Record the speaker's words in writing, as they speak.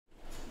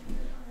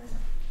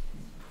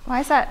Why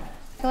is that?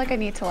 I feel like I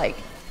need to like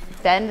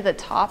bend the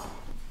top.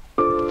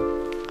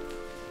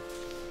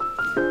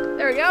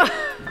 There we go.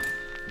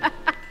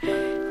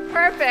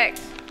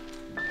 Perfect.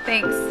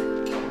 Thanks.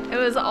 It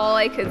was all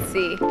I could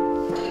see.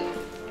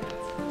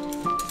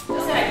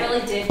 Listen, I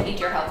really did need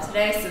your help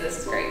today, so this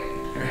is great.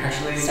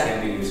 Actually, it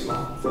can be useful.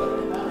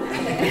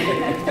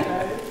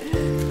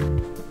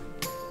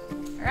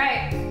 All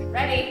right,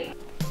 ready?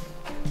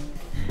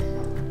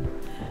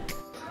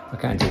 I'll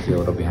kind of take you a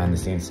little behind the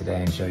scenes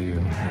today and show you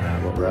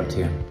what we're up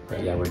to.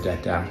 But yeah, we're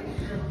decked out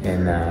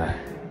in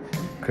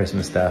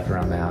Christmas stuff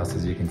around the house,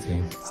 as you can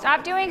see.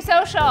 Stop doing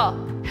social.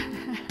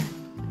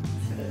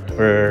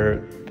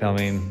 We're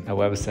filming a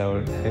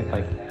webisode,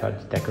 like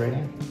about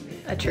decorating?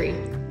 A tree.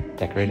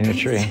 Decorating a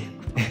tree.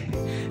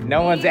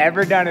 No one's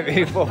ever done it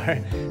before.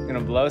 It's gonna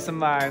blow some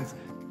minds.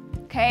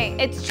 Okay,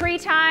 it's tree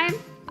time.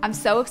 I'm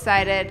so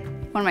excited.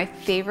 One of my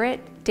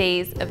favorite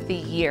days of the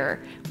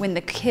year, when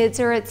the kids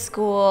are at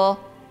school,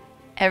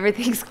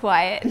 everything's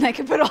quiet, and I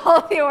can put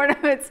all the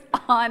ornaments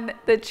on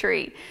the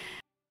tree.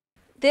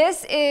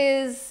 This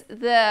is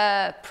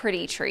the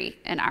pretty tree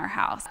in our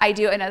house. I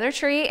do another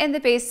tree in the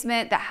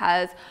basement that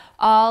has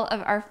all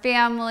of our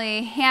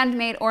family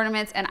handmade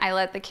ornaments, and I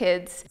let the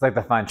kids It's like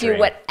the fun tree. do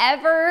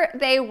whatever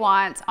they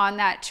want on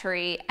that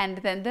tree. And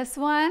then this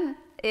one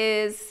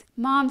is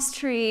mom's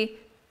tree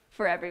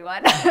for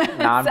everyone.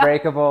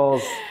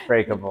 Non-breakables,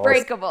 breakables.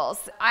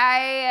 Breakables.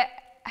 I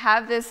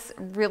have this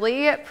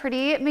really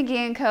pretty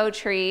McGee & Co.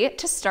 tree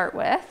to start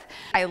with.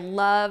 I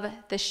love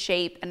the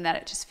shape and that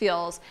it just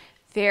feels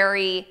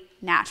very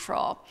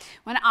natural.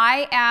 When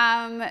I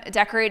am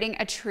decorating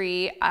a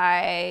tree,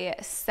 I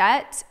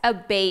set a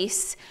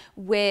base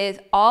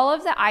with all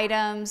of the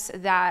items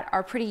that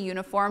are pretty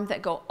uniform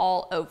that go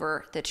all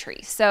over the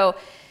tree. So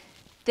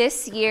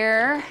this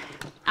year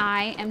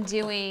I am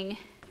doing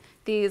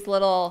these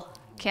little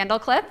candle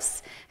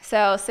clips.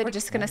 So we're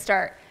just gonna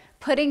start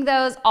putting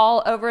those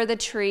all over the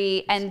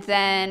tree and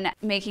then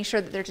making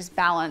sure that they're just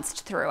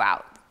balanced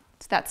throughout.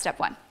 So that's step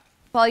one.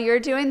 While you're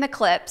doing the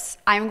clips,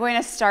 I'm going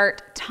to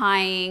start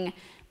tying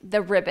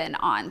the ribbon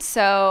on.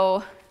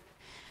 So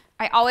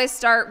I always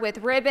start with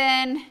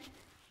ribbon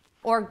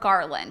or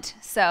garland.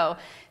 So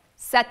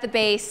set the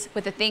base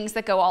with the things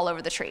that go all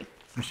over the tree.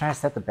 I'm trying to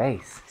set the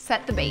base.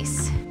 Set the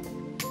base. I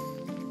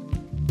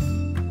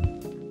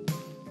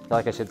feel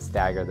like I should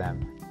stagger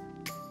them.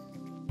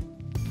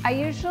 I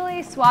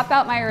usually swap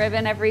out my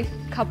ribbon every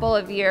couple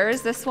of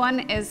years. This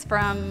one is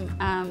from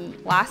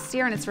last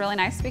year, and it's really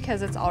nice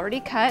because it's already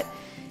cut.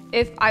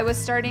 If I was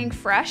starting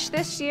fresh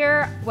this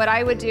year, what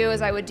I would do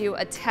is I would do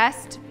a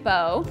test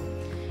bow,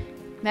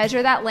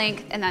 measure that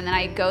length, and then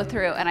I go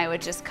through and I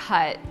would just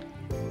cut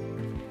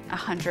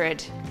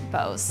 100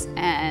 bows,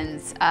 and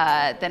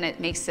then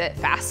it makes it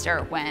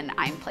faster when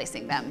I'm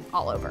placing them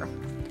all over.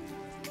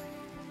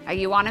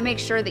 You want to make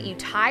sure that you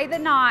tie the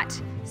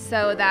knot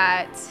so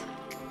that,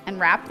 and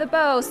wrap the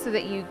bow so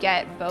that you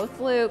get both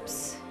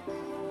loops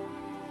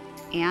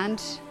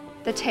and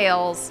the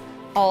tails,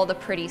 all the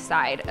pretty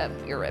side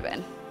of your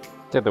ribbon.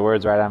 Took the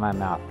words right out of my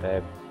mouth,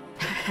 babe.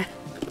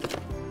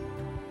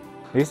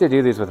 They used to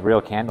do these with real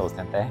candles,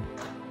 didn't they?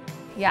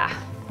 Yeah.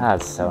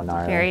 That's so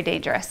gnarly. Very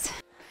dangerous.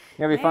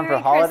 You know, it'd be fun for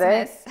a Merry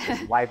holiday. Christmas.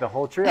 Just light the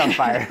whole tree on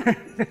fire.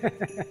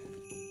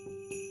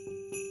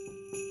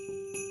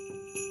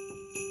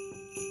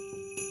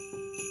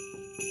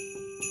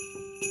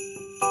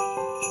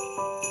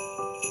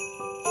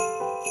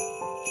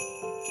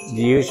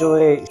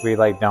 Usually we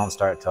don't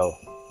start till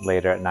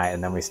later at night,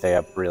 and then we stay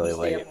up really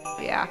late.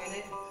 Yeah.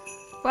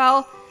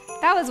 Well,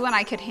 that was when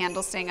I could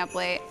handle staying up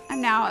late.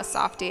 I'm now a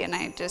softie and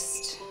I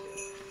just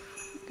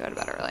go to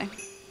bed early.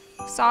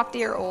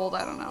 Softie or old,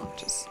 I don't know.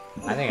 Just.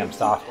 I think I'm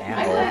soft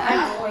and old.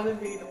 I'm more than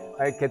being old.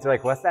 My kids are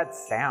like, "What's that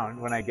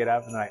sound?" When I get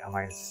up, and they're like, "Oh,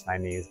 my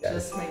knees, guys."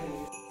 Just my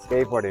knees.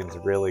 Skateboarding is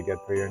really good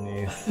for your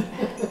knees.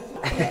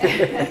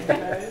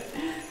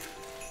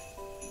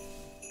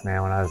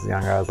 Man, when I was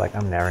younger, I was like,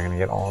 I'm never gonna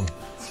get old.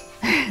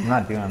 I'm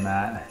not doing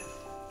that.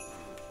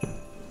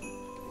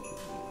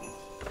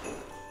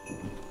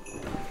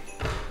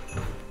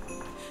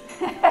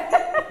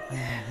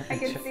 I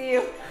can see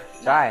you.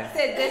 Try.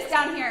 Sid, this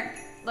down here.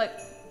 Look,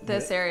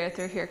 this area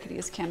through here could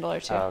use a candle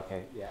or two. Oh,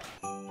 okay, yeah.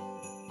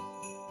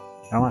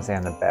 I don't want to say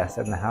I'm the best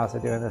in the house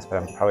at doing this,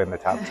 but I'm probably in the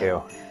top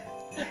 2.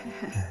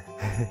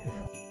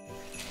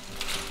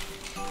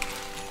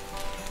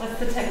 What's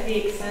the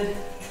technique, Sid?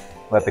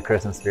 Let the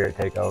Christmas spirit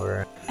take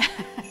over.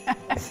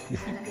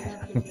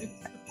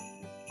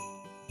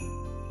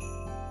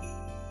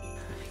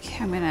 Okay,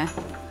 I'm gonna.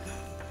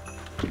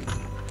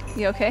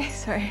 You okay?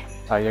 Sorry.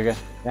 Oh, you're good?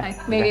 Yeah.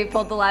 I maybe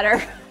pulled the ladder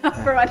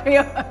for one of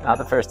you. Not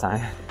the first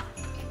time.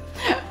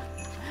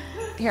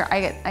 Here,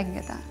 I can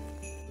get that.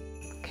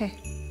 Okay.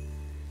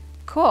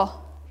 Cool.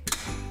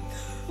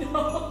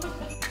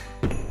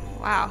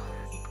 Wow.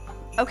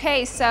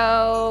 Okay,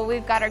 so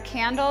we've got our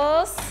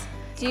candles.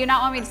 Do you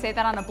not want me to say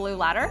that on a blue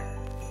ladder?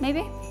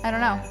 Maybe? I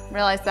don't know.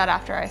 Realized that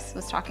after I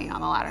was talking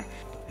on the ladder.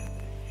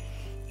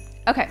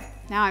 Okay,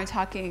 now I'm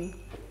talking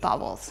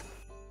baubles.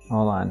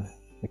 Hold on.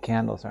 The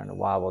candle's starting to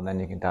wobble, then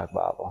you can talk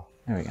Bauble.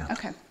 There we go.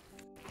 Okay.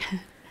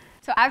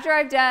 So after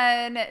I've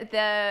done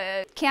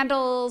the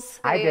candles.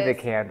 I did the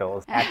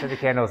candles after the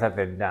candles have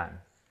been done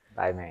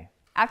by me.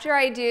 After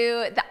I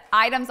do the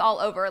items all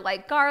over,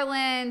 like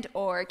garland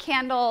or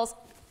candles,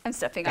 I'm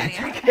stepping on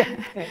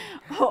you.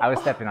 I was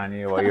stepping on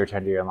you while you were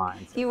trying to do your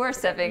lines. You were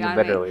stepping on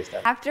literally me.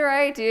 stepped. After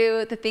I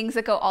do the things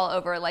that go all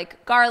over,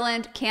 like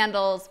garland,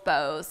 candles,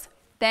 bows,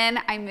 then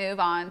I move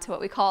on to what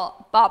we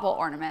call bauble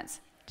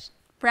ornaments.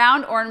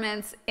 Brown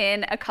ornaments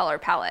in a color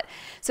palette.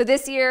 So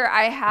this year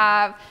I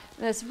have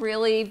this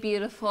really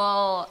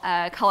beautiful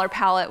color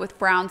palette with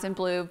browns and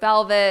blue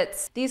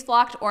velvets. These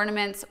flocked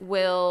ornaments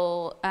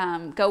will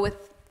go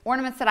with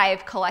ornaments that I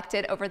have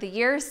collected over the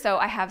years. So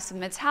I have some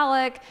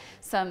metallic,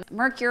 some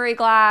mercury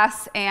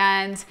glass,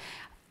 and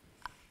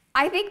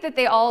I think that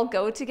they all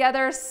go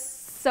together.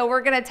 So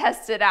we're gonna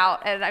test it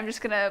out, and I'm just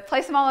gonna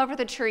place them all over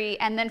the tree,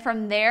 and then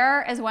from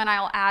there is when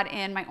I'll add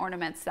in my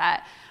ornaments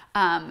that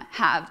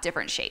have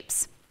different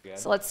shapes. Good.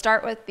 So let's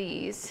start with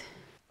these.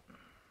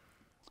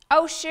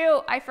 Oh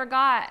shoot, I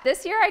forgot.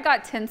 This year I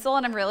got tinsel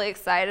and I'm really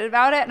excited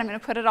about it, and I'm gonna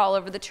put it all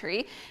over the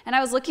tree. And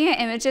I was looking at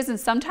images, and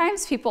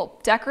sometimes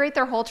people decorate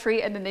their whole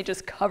tree and then they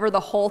just cover the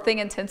whole thing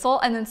in tinsel,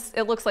 and then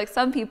it looks like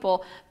some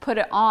people put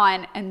it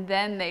on and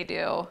then they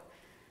do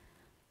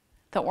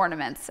the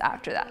ornaments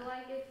after that.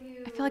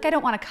 I feel like I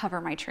don't want to cover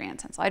my tree in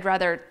tinsel. I'd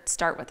rather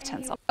start with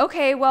tinsel.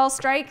 Okay, well,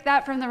 strike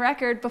that from the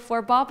record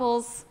before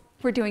Baubles.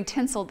 We're doing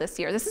tinsel this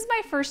year. This is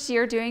my first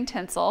year doing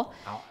tinsel.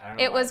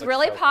 It was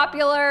really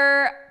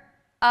popular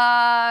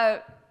a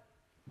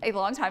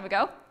long time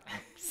ago.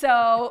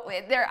 So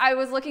I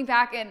was looking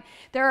back, and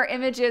there are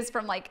images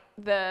from like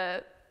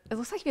it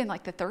looks like even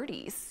like the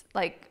 30s,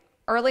 like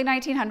early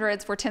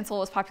 1900s, where tinsel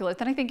was popular.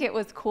 Then I think it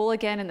was cool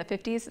again in the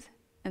 50s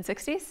and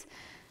 60s.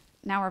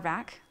 Now we're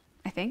back,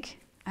 I think.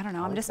 I don't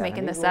know, I'm just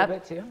making this up.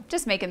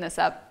 Just making this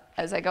up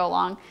as I go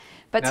along.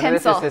 But None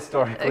tinsel. of this is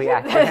historically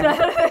accurate.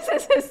 None of this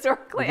is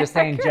historically Just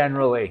saying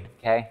generally,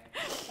 okay?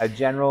 A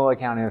general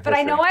accounting of But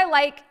history.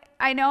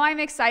 I know I'm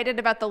excited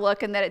about the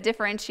look and that it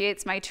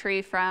differentiates my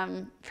tree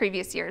from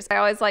previous years. I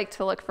always like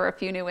to look for a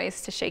few new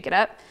ways to shake it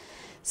up.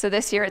 So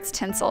this year it's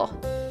tinsel.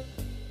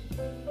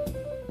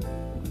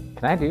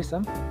 Can I do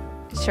some?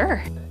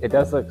 Sure. It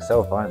does look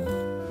so fun.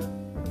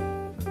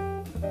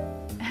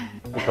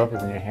 The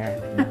focus in your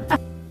hair.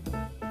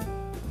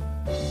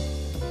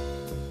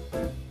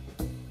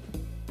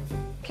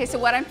 Okay, so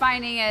what I'm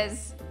finding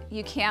is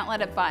you can't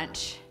let it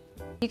bunch.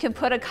 You can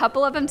put a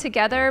couple of them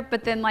together,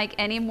 but then like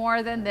any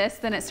more than this,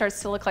 then it starts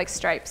to look like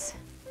stripes.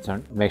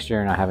 So make sure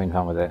you're not having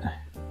fun with it.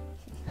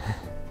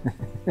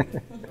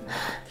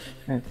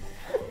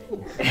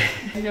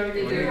 You know, if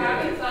you're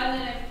having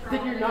fun,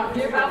 then you're not.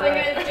 You're probably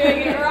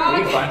doing it wrong.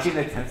 Are you bunching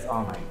the tinsel?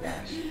 Oh my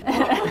gosh.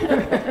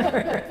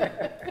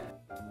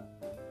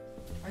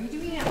 Are you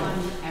doing it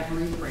on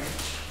every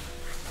branch?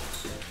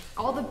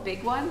 All the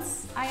big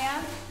ones I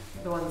am.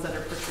 The ones that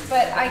are for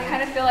But I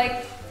kind of feel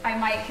like I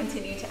might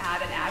continue to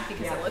add and add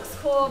because it looks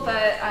cool,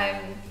 but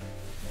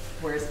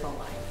Where's the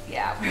line?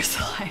 Yeah, where's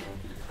the line?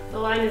 The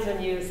line is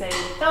when you say,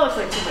 that looks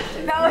like too much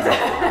tinsel.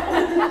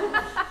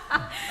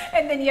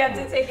 And then you have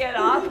to take it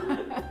off.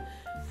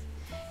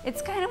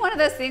 It's kind of one of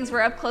those things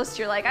where up close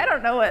you're like, I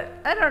don't know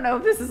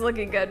if this is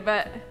looking good,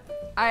 but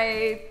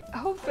I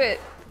hope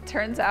it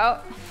turns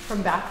out.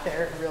 From back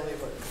there, it really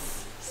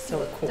looks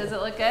so cool. Does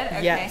it look good?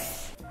 Okay.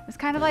 Yes. It's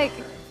kind of like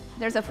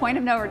there's a point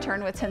of no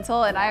return with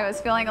tinsel, and I was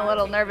feeling a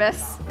little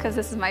nervous because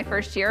this is my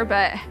first year,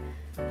 but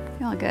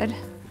feeling good.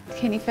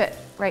 Can you fit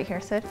right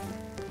here, Syd?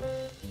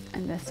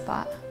 In this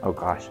spot? Oh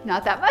gosh.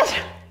 Not that much.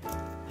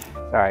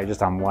 Sorry,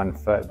 just on one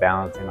foot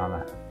balancing on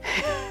that.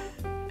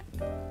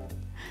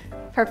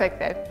 Perfect,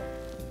 babe.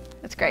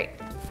 That's great.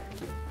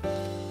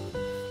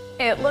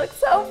 It looks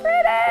so pretty.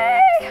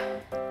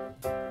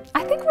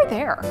 I think we're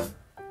there.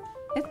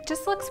 It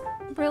just looks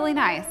really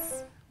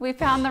nice. We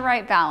found the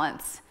right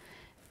balance.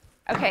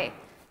 Okay,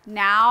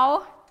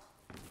 now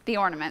the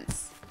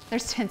ornaments.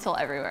 There's tinsel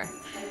everywhere.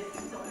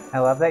 I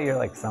love that you're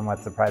like somewhat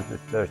surprised that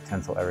there's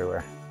tinsel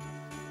everywhere.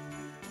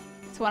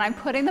 So when I'm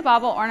putting the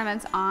bauble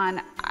ornaments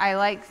on, I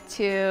like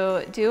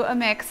to do a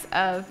mix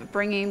of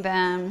bringing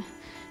them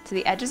to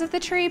the edges of the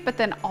tree, but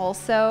then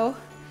also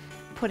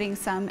putting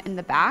some in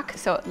the back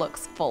so it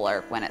looks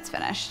fuller when it's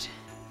finished.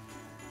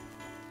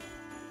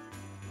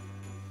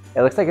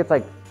 It looks like it's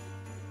like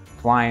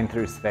flying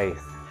through space.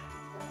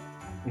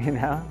 You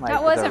know? Like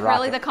that wasn't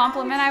really the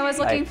compliment I was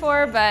looking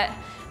for, but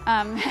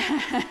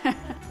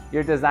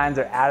your designs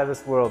are out of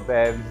this world,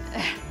 babe.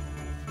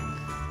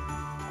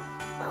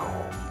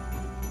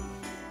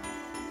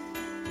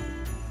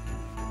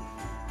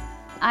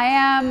 I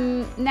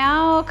am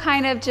now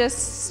kind of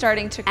just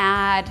starting to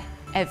add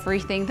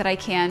everything that I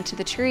can to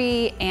the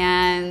tree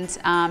and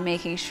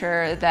making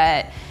sure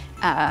that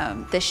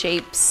the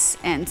shapes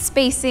and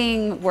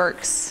spacing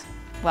works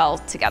well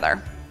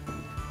together.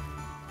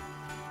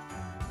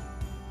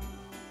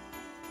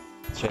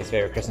 Shay's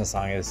favorite Christmas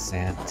song is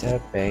Santa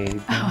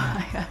Baby. Oh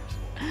my gosh.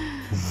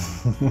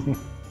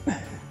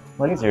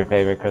 What is your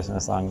favorite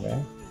Christmas song,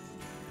 babe?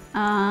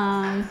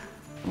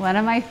 One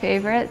of my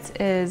favorites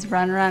is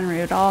Run Run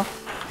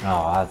Rudolph.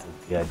 Oh, that's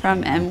good.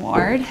 From M.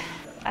 Ward.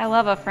 I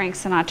love a Frank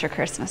Sinatra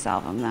Christmas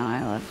album though.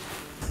 I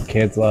love.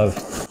 Kids love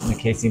the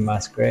Casey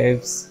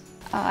Musgraves.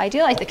 I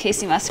do like the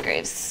Casey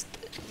Musgraves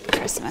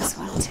Christmas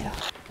one too.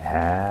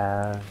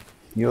 Have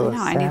No,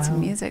 I need some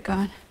music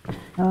going.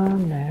 Oh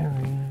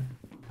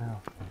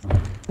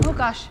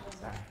gosh.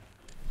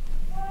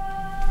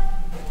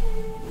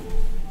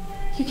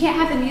 You can't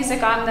have the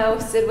music on though,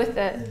 Sid, with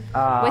the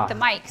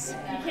mics.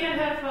 You can't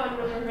have fun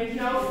when we're making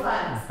no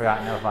fun. I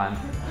forgot, no fun.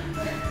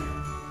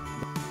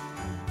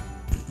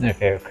 Your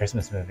favorite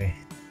Christmas movie?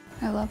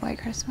 I love White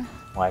Christmas.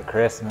 White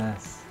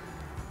Christmas.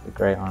 The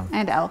great one.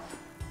 And Elf.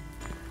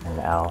 And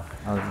Elf.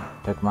 I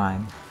took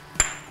mine.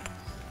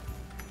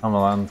 Home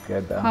Alone's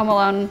good though. Home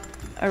Alone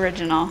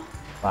original.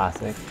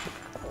 Classic.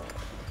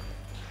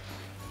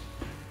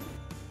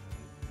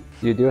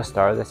 Do you do a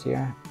star this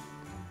year?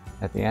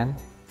 At the end?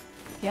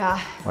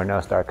 Yeah. Or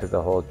no star because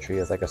the whole tree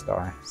is like a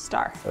star?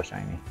 Star. So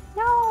shiny.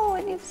 No,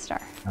 it needs a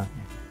star. Okay.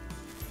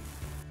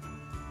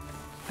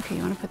 Okay,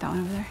 you want to put that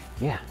one over there?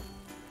 Yeah.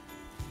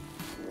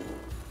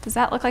 Does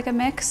that look like a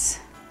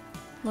mix?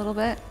 A little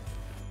bit?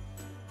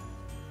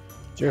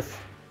 What's your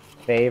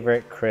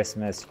favorite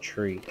Christmas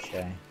treat,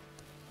 Shay?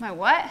 My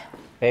what?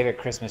 Favorite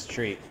Christmas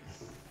treat?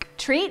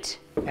 Treat?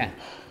 Yeah.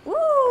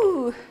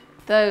 Woo!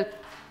 The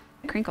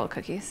crinkle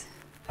cookies.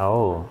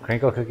 Oh,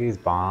 crinkle cookies,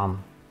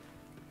 bomb.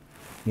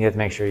 You have to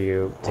make sure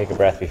you take a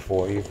breath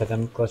before you put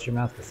them close to your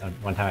mouth. Because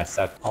one time I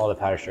sucked all the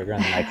powdered sugar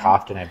and then I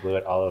coughed and I blew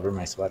it all over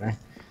my sweater.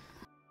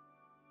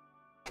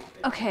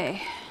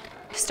 Okay,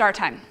 star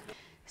time.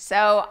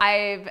 So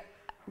I've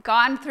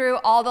gone through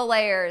all the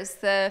layers,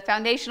 the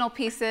foundational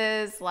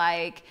pieces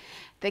like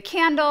the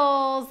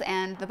candles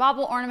and the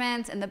bauble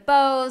ornaments and the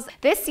bows.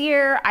 This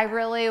year I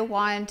really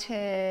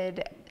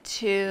wanted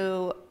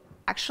to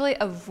actually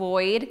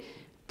avoid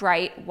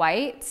bright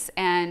whites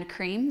and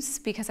creams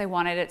because I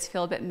wanted it to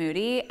feel a bit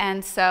moody.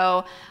 And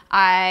so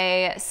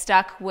I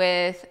stuck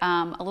with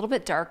a little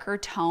bit darker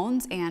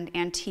tones and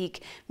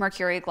antique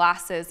mercury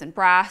glasses and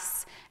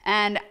brass.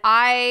 And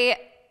I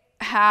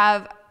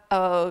have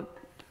a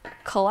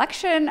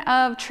collection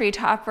of tree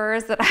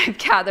toppers that I've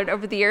gathered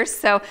over the years.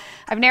 So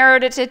I've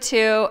narrowed it to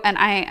 2 and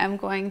I am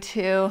going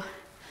to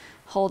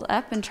hold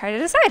up and try to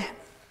decide.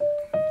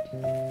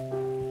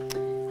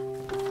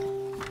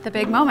 The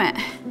big moment.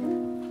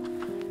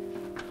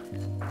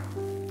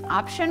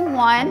 Option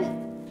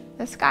 1,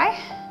 this guy.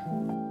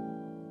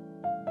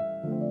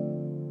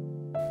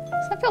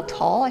 Does that feel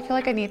tall? I feel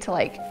like I need to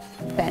like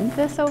bend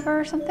this over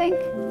or something.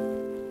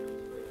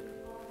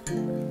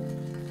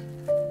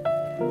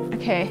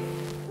 Okay,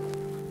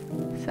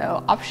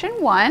 so option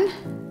 1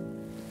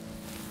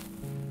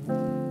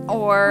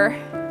 or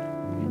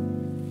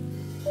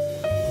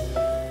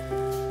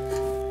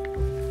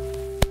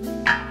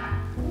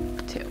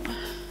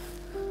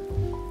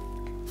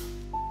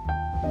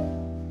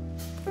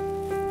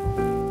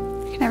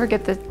never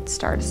get the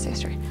star to stay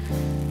straight.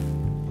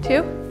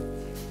 2?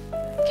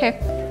 Okay,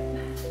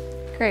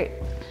 great.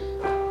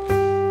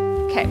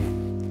 Okay,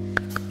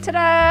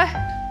 ta-da!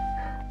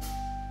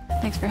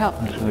 Thanks for your help.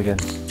 That's really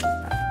good.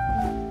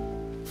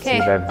 Okay,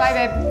 bye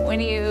babe.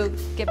 When you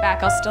get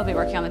back, I'll still be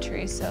working on the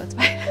tree, so it's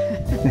fine.